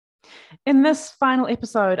In this final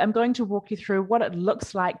episode, I'm going to walk you through what it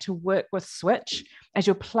looks like to work with Switch as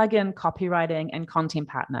your plug-in copywriting and content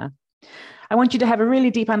partner. I want you to have a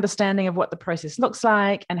really deep understanding of what the process looks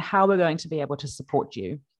like and how we're going to be able to support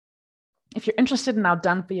you. If you're interested in our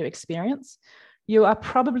done-for-you experience, you are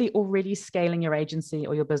probably already scaling your agency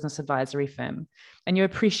or your business advisory firm, and you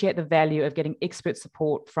appreciate the value of getting expert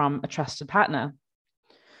support from a trusted partner.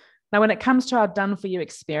 Now, when it comes to our done-for-you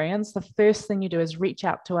experience, the first thing you do is reach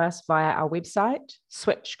out to us via our website,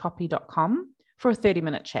 switchcopy.com, for a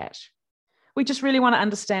 30-minute chat. We just really want to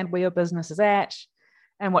understand where your business is at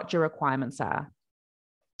and what your requirements are.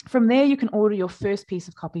 From there, you can order your first piece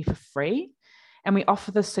of copy for free, and we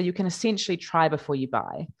offer this so you can essentially try before you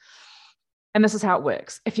buy. And this is how it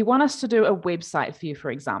works. If you want us to do a website for you, for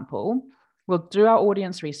example, we'll do our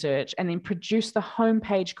audience research and then produce the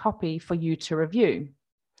homepage copy for you to review.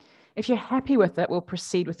 If you're happy with it, we'll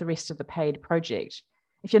proceed with the rest of the paid project.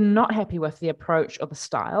 If you're not happy with the approach or the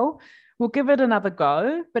style, we'll give it another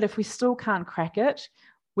go. But if we still can't crack it,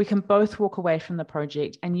 we can both walk away from the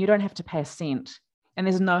project and you don't have to pay a cent, and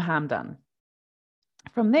there's no harm done.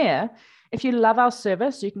 From there, if you love our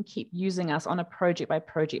service, you can keep using us on a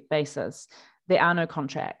project-by-project basis. There are no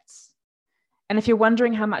contracts. And if you're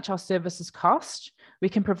wondering how much our services cost, we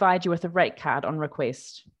can provide you with a rate card on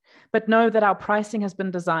request. But know that our pricing has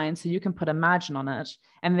been designed so you can put a margin on it,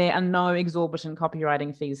 and there are no exorbitant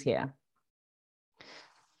copywriting fees here.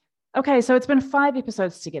 Okay, so it's been 5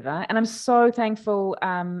 episodes together, and I'm so thankful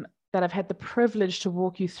that I've had the privilege to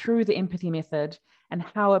walk you through the empathy method and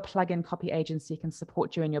how a plug-in copy agency can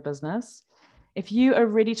support you in your business. If you are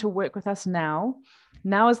ready to work with us now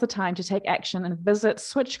is the time to take action and visit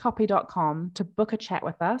switchcopy.com to book a chat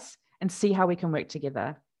with us and see how we can work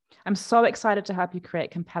together. I'm so excited to help you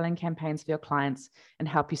create compelling campaigns for your clients and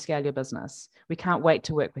help you scale your business. We can't wait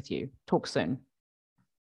to work with you. Talk soon.